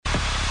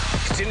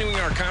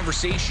Continuing our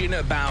conversation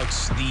about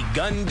the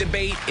gun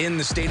debate in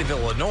the state of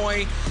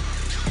Illinois.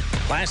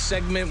 Last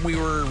segment, we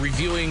were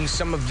reviewing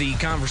some of the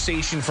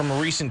conversation from a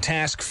recent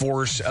task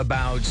force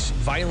about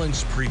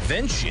violence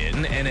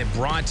prevention, and it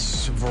brought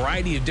a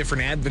variety of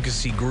different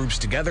advocacy groups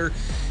together.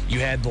 You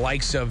had the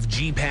likes of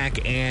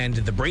GPAC and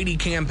the Brady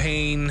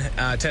campaign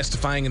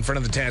testifying in front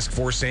of the task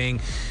force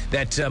saying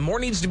that more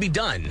needs to be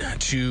done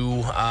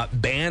to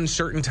ban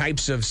certain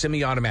types of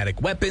semi-automatic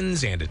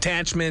weapons and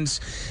attachments,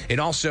 and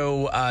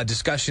also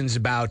discussions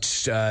about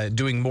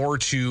doing more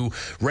to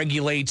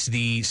regulate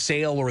the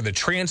sale or the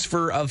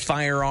transfer of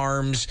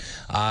firearms,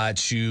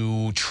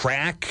 to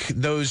track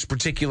those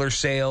particular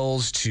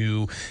sales,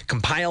 to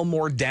compile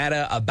more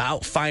data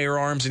about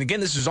firearms. And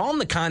again, this is all in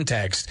the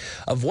context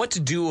of what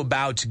to do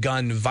about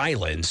gun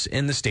violence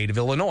in the state of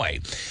Illinois.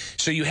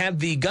 So you have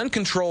the gun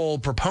control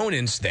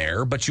proponents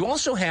there, but you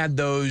also had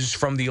those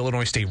from the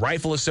Illinois State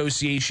Rifle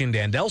Association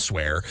and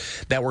elsewhere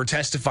that were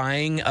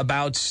testifying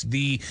about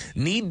the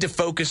need to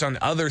focus on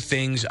other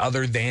things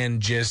other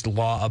than just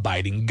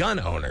law-abiding gun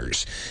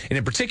owners. And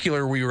in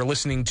particular, we were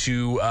listening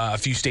to a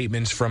few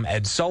statements from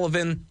Ed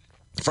Sullivan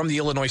from the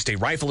Illinois State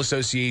Rifle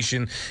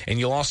Association, and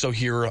you'll also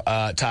hear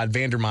Todd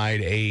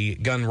Vandermeide, a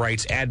gun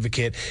rights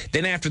advocate.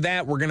 Then after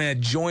that, we're going to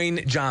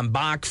join John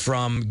Bach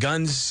from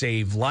Guns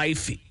Save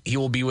Life. He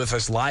will be with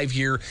us live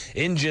here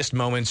in just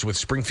moments with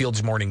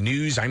Springfield's Morning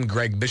News. I'm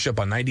Greg Bishop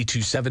on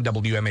 92.7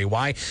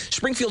 WMAY.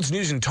 Springfield's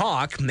News and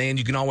Talk, and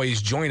you can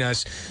always join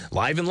us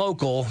live and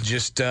local.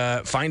 Just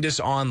find us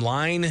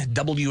online,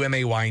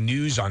 WMAY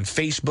News on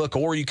Facebook,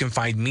 or you can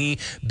find me,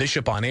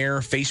 Bishop on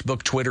Air,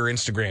 Facebook, Twitter,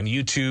 Instagram,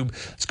 YouTube.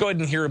 Let's go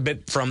ahead and hear a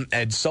bit from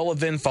Ed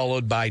Sullivan,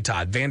 followed by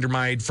Todd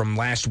Vandermeide from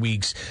last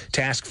week's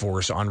task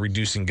force on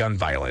reducing gun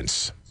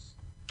violence.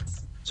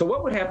 So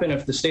what would happen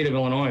if the state of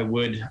Illinois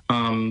would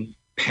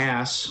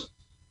pass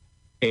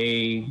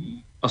a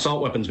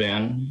assault weapons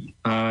ban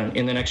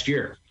in the next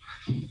year?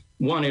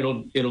 One,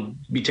 it'll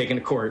be taken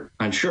to court,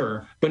 I'm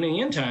sure. But in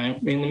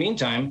the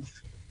meantime,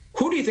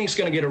 who do you think is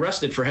going to get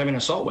arrested for having an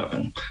assault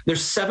weapon?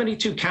 There's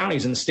 72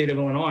 counties in the state of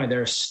Illinois.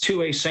 There's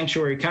 2A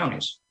sanctuary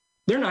counties.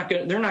 They're not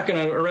going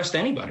to arrest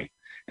anybody.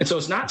 And so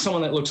it's not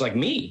someone that looks like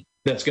me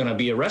that's going to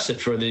be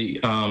arrested for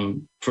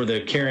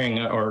the carrying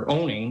or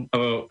owning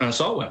of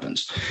assault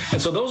weapons.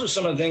 And so those are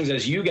some of the things,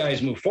 as you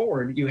guys move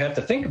forward, you have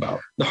to think about.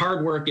 The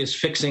hard work is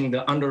fixing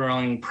the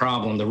underlying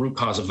problem, the root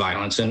cause of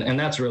violence. And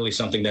that's really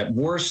something that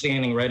we're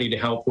standing ready to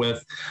help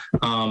with.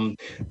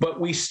 But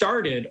we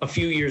started a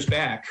few years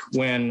back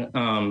when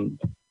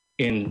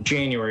in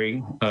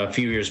January, a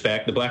few years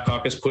back, the Black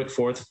Caucus put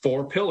forth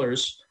 4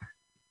 pillars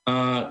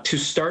to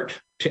start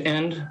to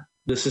end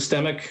the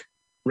systemic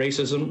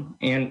racism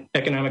and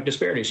economic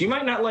disparities. You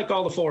might not like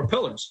all the 4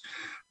 pillars,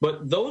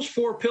 but those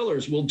 4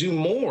 pillars will do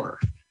more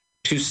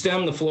to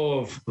stem the flow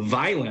of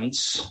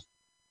violence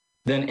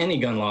than any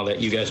gun law that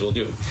you guys will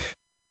do.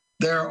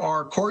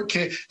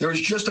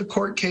 There's just a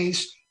court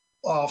case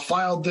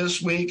filed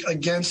this week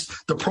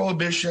against the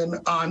prohibition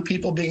on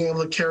people being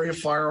able to carry a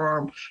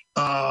firearm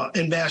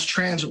in mass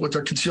transit with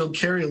their concealed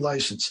carry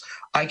license.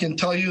 I can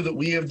tell you that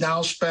we have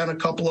now spent a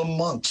couple of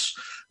months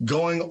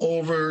going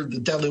over the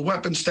deadly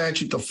weapon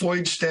statute, the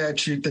FOID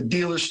statute, the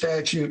dealer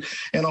statute,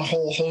 and a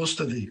whole host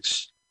of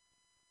these.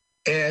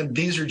 And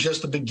these are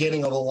just the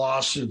beginning of the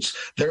lawsuits.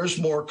 There's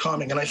more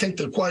coming. And I think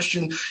the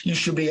question you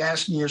should be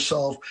asking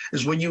yourself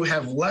is, when you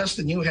have less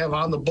than you have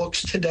on the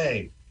books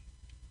today,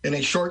 in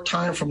a short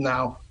time from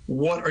now,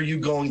 what are you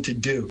going to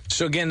do?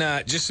 So again,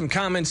 just some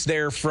comments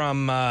there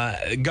from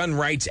gun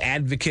rights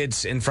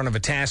advocates in front of a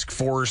task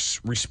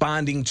force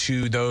responding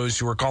to those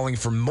who are calling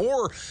for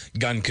more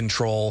gun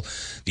control.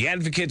 The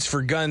advocates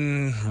for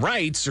gun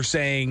rights are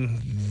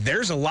saying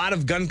there's a lot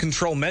of gun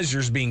control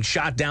measures being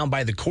shot down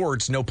by the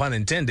courts, no pun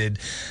intended,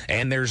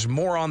 and there's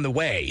more on the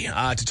way.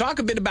 To talk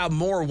a bit about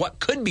more what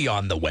could be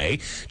on the way,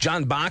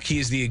 John Bach, he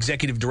is the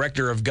executive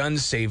director of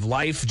Guns Save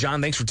Life. John,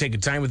 thanks for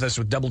taking time with us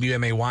with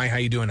WMAY. How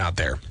you doing out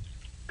there?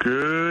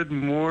 Good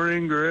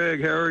morning,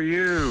 Greg. How are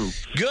you?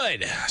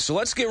 Good. So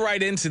let's get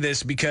right into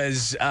this,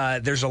 because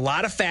there's a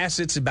lot of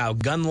facets about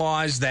gun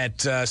laws that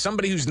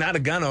somebody who's not a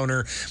gun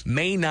owner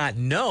may not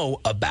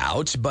know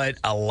about, but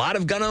a lot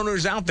of gun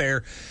owners out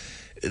there,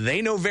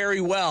 they know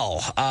very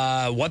well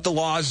what the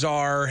laws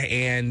are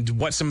and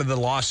what some of the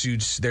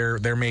lawsuits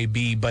there may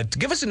be. But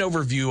give us an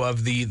overview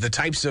of the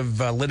types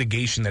of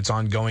litigation that's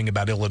ongoing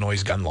about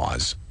Illinois' gun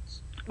laws.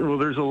 Well,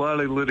 there's a lot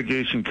of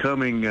litigation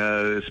coming,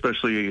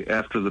 especially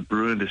after the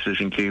Bruen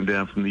decision came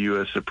down from the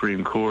U.S.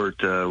 Supreme Court.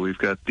 We've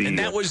got the... And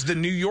that was the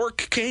New York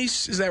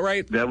case, is that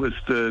right? That was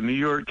the New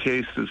York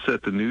case that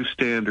set the new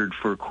standard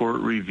for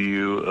court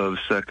review of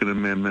Second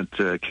Amendment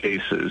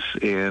cases,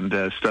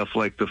 and stuff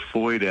like the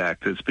FOID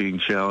Act that's being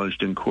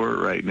challenged in court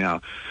right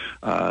now.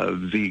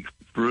 The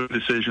Bruen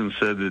decision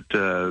said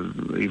that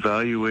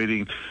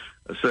evaluating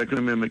Second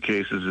Amendment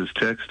cases is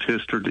text,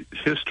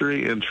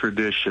 history, and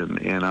tradition.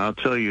 And I'll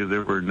tell you,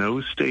 there were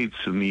no states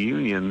in the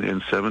Union in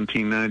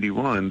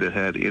 1791 that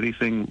had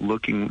anything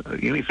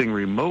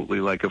remotely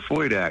like a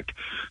FOID Act.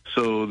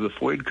 So the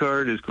FOID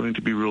card is going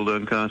to be ruled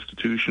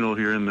unconstitutional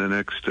here in the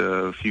next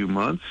few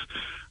months.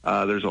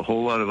 There's a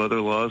whole lot of other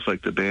laws,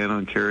 like the ban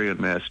on carry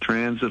on mass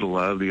transit. A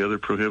lot of the other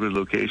prohibited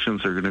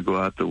locations are going to go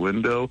out the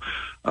window.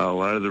 A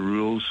lot of the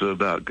rules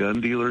about gun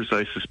dealers,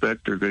 I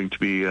suspect, are going to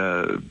be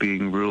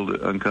being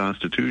ruled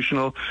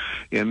unconstitutional.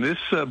 And this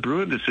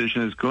Bruen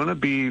decision is going to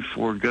be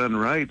for gun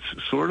rights,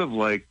 sort of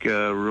like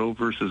Roe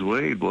versus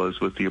Wade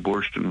was with the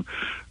abortion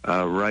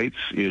rights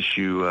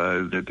issue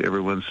that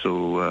everyone's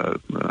so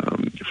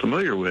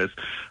familiar with.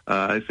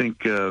 I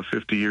think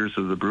 50 years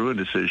of the Bruen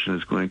decision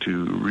is going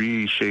to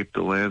reshape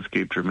the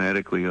landscape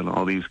dramatically on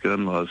all these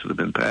gun laws that have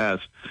been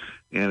passed.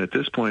 And at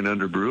this point,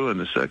 under Bruen,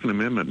 the Second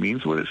Amendment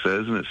means what it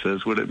says, and it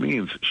says what it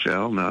means.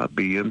 Shall not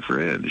be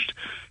infringed.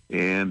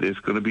 And it's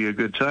going to be a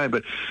good time.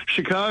 But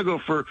Chicago,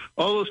 for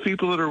all those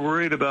people that are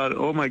worried about,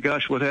 oh, my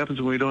gosh, what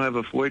happens when we don't have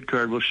a FOID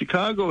card? Well,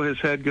 Chicago has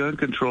had gun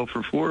control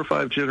for 4 or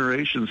 5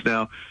 generations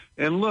now.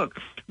 And look,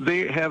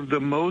 they have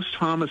the most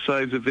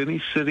homicides of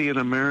any city in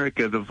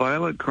America. The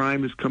violent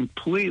crime is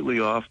completely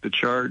off the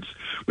charts.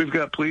 We've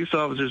got police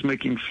officers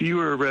making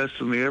fewer arrests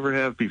than they ever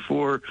have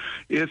before.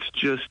 It's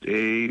just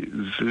a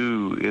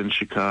zoo in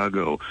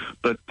Chicago.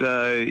 But,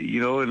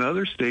 in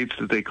other states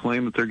that they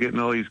claim that they're getting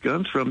all these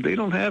guns from, they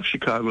don't have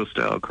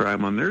Chicago-style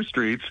crime on their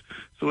streets.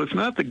 So it's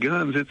not the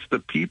guns, it's the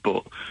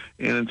people.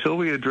 And until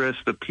we address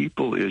the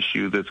people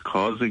issue that's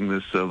causing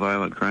this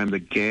violent crime, the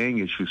gang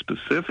issue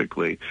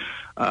specifically,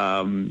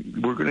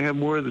 we're going to have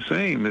more of the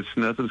same.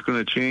 Nothing's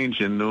going to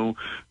change, and no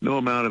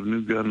amount of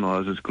new gun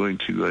laws is going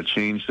to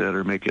change that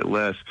or make it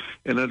less.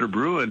 And under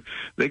Bruen,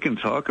 they can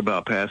talk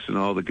about passing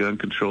all the gun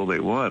control they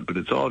want, but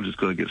it's all just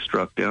going to get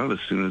struck down as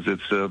soon as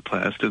it's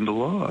passed into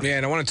law. Yeah,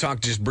 and I want to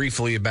talk just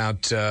briefly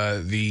about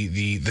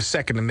the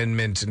Second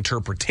Amendment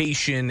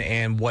interpretation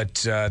and what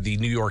the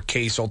New York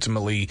case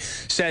ultimately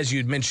says. You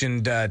had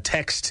mentioned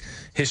text,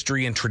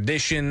 history, and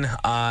tradition,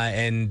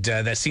 and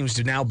that seems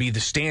to now be the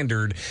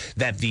standard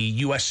that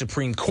the U.S.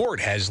 Supreme Court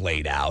has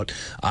laid out,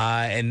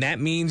 and that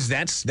means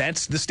that's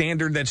the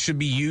standard that should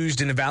be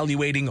used in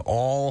evaluating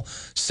all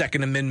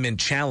Second Amendment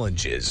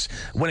challenges.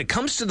 When it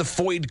comes to the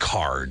FOID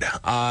card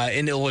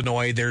in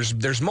Illinois,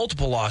 there's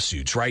multiple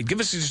lawsuits, right? Give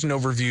us just an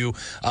overview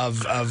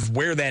of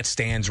where that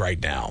stands right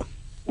now.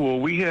 Well,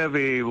 we have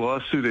a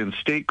lawsuit in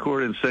state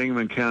court in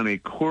Sangamon County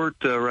Court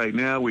right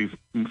now. We've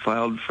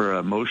filed for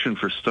a motion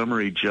for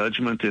summary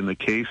judgment in the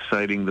case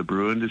citing the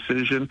Bruen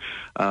decision.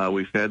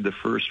 We've had the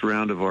first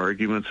round of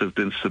arguments have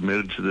been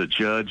submitted to the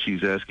judge.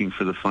 He's asking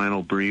for the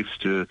final briefs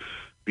to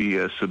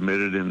be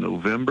submitted in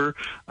November.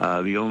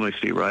 The Illinois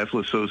State Rifle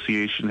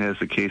Association has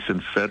a case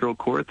in federal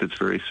court that's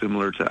very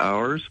similar to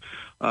ours.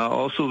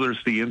 Also,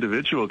 there's the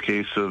individual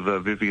case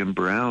of Vivian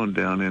Brown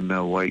down in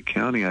White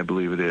County, I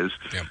believe it is,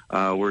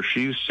 where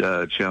she's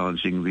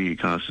challenging the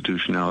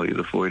constitutionality of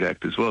the FOID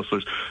Act as well. So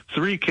there's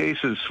 3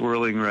 cases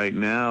swirling right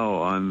now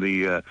on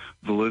the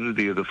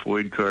validity of the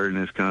FOID card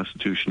and its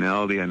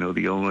constitutionality. I know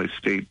the Illinois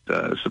State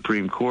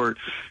Supreme Court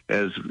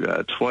has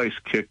twice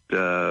kicked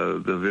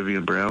the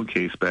Vivian Brown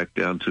case back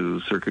down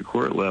to circuit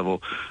court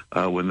level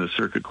when the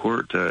circuit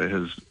court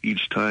has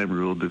each time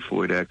ruled the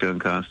FOID Act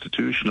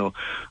unconstitutional.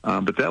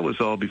 But that was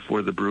all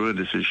before the Bruen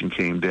decision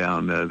came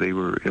down. They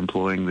were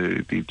employing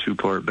the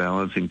 2-part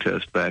balancing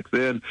test back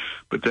then,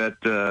 but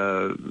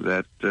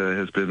that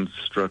has been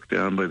struck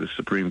down by the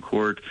Supreme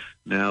Court.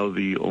 Now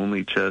the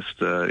only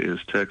test is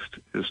text,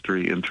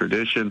 history, and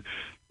tradition.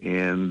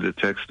 And the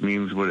text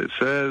means what it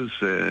says.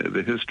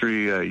 The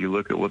history, you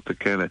look at what the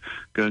kind of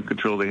gun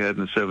control they had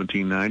in the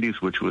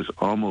 1790s, which was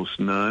almost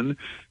none,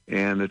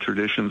 and the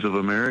traditions of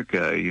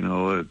America.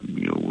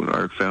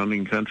 Our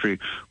founding country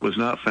was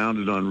not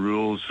founded on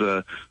rules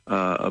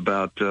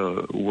about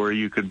where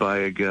you could buy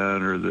a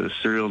gun or the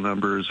serial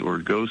numbers or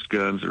ghost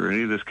guns or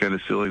any of this kind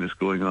of silliness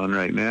going on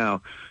right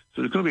now.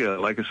 So there's going to be,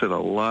 like I said, a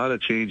lot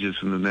of changes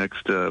in the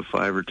next 5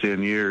 or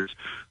 10 years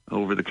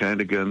over the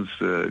kind of gun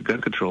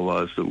control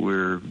laws that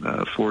we're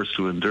forced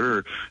to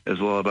endure as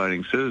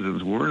law-abiding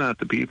citizens. We're not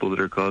the people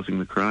that are causing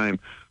the crime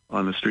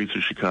on the streets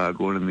of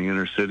Chicago and in the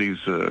inner cities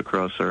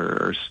across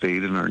our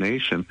state and our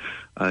nation.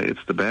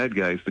 It's the bad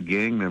guys, the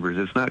gang members.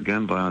 It's not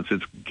gun violence,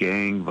 it's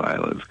gang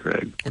violence,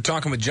 Craig. We're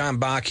talking with John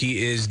Bach.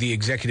 He is the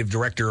executive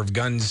director of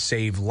Guns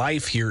Save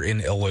Life here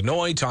in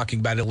Illinois, talking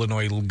about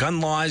Illinois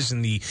gun laws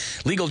and the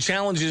legal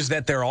challenges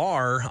that there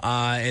are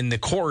in the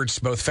courts,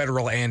 both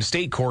federal and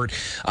state court.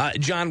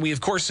 John, we, of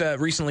course,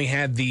 recently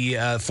had the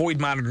FOID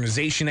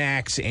Modernization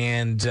Act,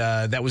 and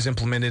that was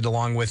implemented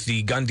along with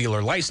the Gun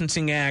Dealer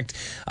Licensing Act.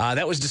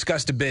 That was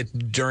discussed a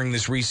bit during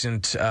this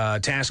recent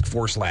task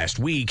force last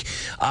week.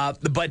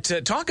 But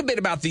talk a bit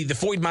about the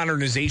FOID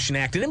Modernization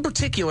Act, and in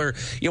particular,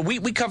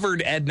 we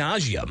covered ad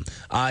nauseum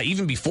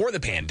even before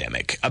the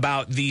pandemic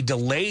about the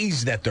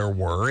delays that there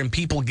were and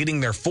people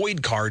getting their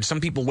FOID cards, some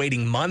people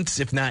waiting months,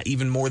 if not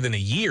even more than a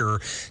year,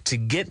 to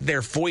get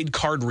their FOID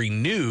card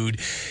renewed.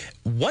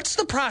 What's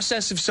the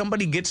process if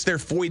somebody gets their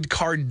FOID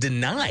card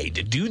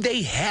denied? Do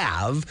they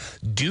have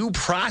due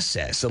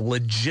process, a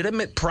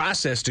legitimate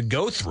process to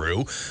go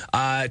through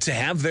to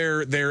have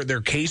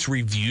their case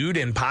reviewed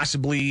and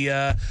possibly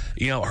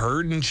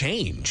heard and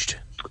changed?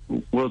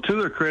 Well, to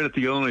their credit,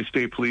 the Illinois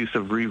State Police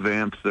have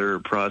revamped their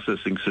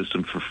processing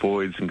system for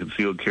FOIDs and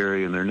concealed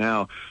carry, and they're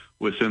now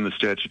within the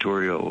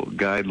statutory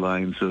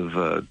guidelines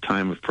of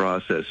time of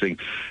processing.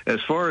 As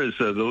far as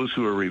those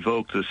who are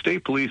revoked, the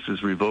state police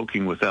is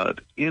revoking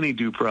without any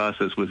due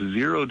process, with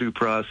zero due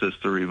process.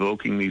 They're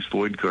revoking these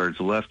FOID cards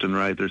left and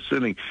right. They're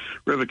sending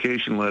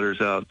revocation letters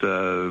out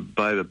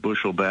by the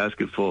bushel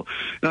basketful.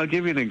 And I'll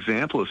give you an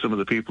example of some of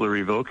the people who are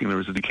revoking. There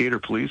was a Decatur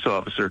police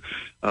officer,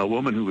 a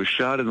woman who was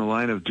shot in the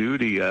line of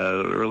duty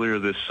earlier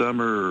this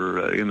summer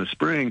or in the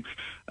spring.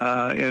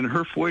 And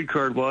her FOID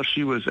card, while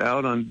she was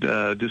out on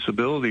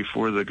disability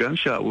for the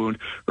gunshot wound,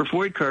 her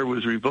FOID card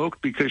was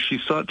revoked because she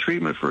sought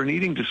treatment for an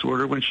eating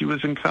disorder when she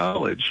was in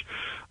college.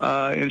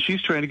 And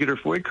she's trying to get her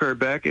FOID card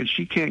back, and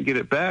she can't get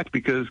it back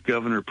because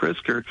Governor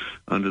Pritzker,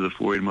 under the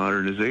FOID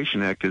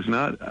Modernization Act, has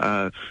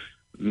not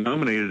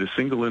nominated a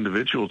single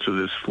individual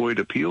to this FOID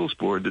appeals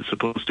board that's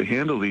supposed to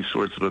handle these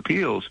sorts of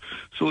appeals.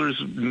 So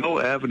there's no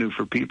avenue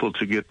for people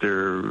to get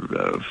their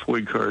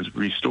FOID cards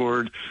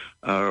restored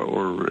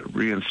or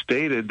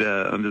reinstated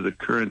under the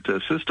current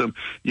system.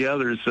 Yeah,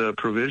 there's a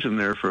provision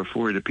there for a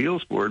FOID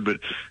appeals board, but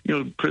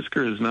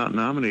Pritzker has not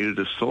nominated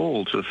a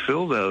soul to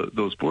fill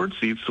those board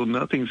seats, so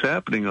nothing's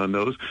happening on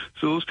those.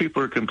 So those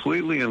people are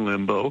completely in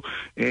limbo,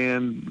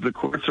 and the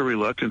courts are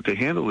reluctant to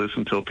handle this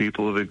until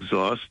people have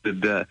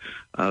exhausted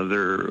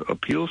their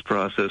appeals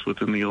process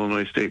within the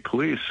Illinois State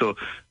Police. So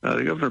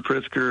Governor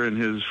Pritzker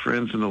and his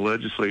friends in the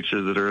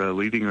legislature that are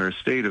leading our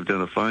state have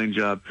done a fine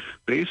job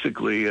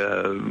basically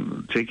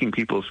taking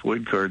people's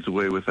FOID cards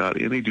away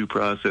without any due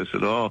process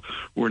at all.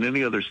 Where in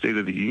any other state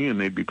of the union,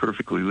 they'd be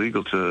perfectly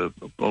legal to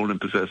own and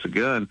possess a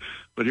gun.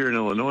 But here in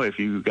Illinois, if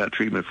you got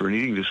treatment for an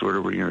eating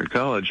disorder when you're in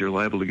college, you're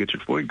liable to get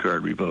your FOID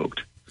card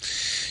revoked.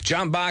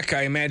 John Bach,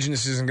 I imagine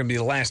this isn't going to be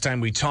the last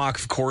time we talk.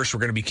 Of course, we're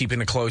going to be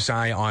keeping a close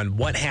eye on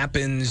what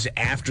happens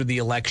after the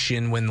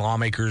election when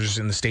lawmakers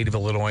in the state of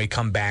Illinois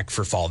come back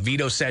for fall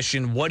veto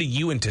session. What do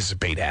you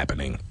anticipate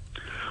happening?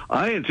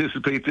 I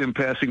anticipate them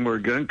passing more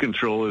gun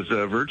control as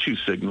virtue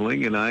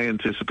signaling, and I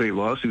anticipate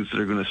lawsuits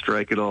that are going to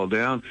strike it all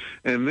down.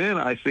 And then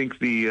I think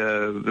the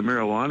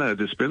marijuana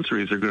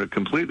dispensaries are going to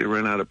completely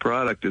run out of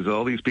product as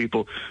all these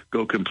people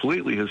go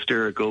completely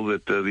hysterical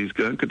that these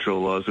gun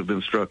control laws have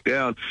been struck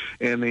down,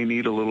 and they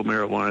need a little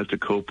marijuana to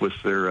cope with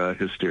their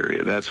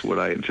hysteria. That's what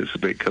I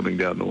anticipate coming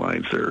down the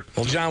line, sir.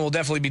 Well, John, we'll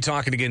definitely be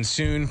talking again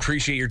soon.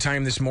 Appreciate your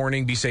time this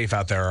morning. Be safe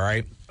out there, all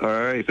right? All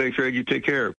right. Thanks, Greg. You take care.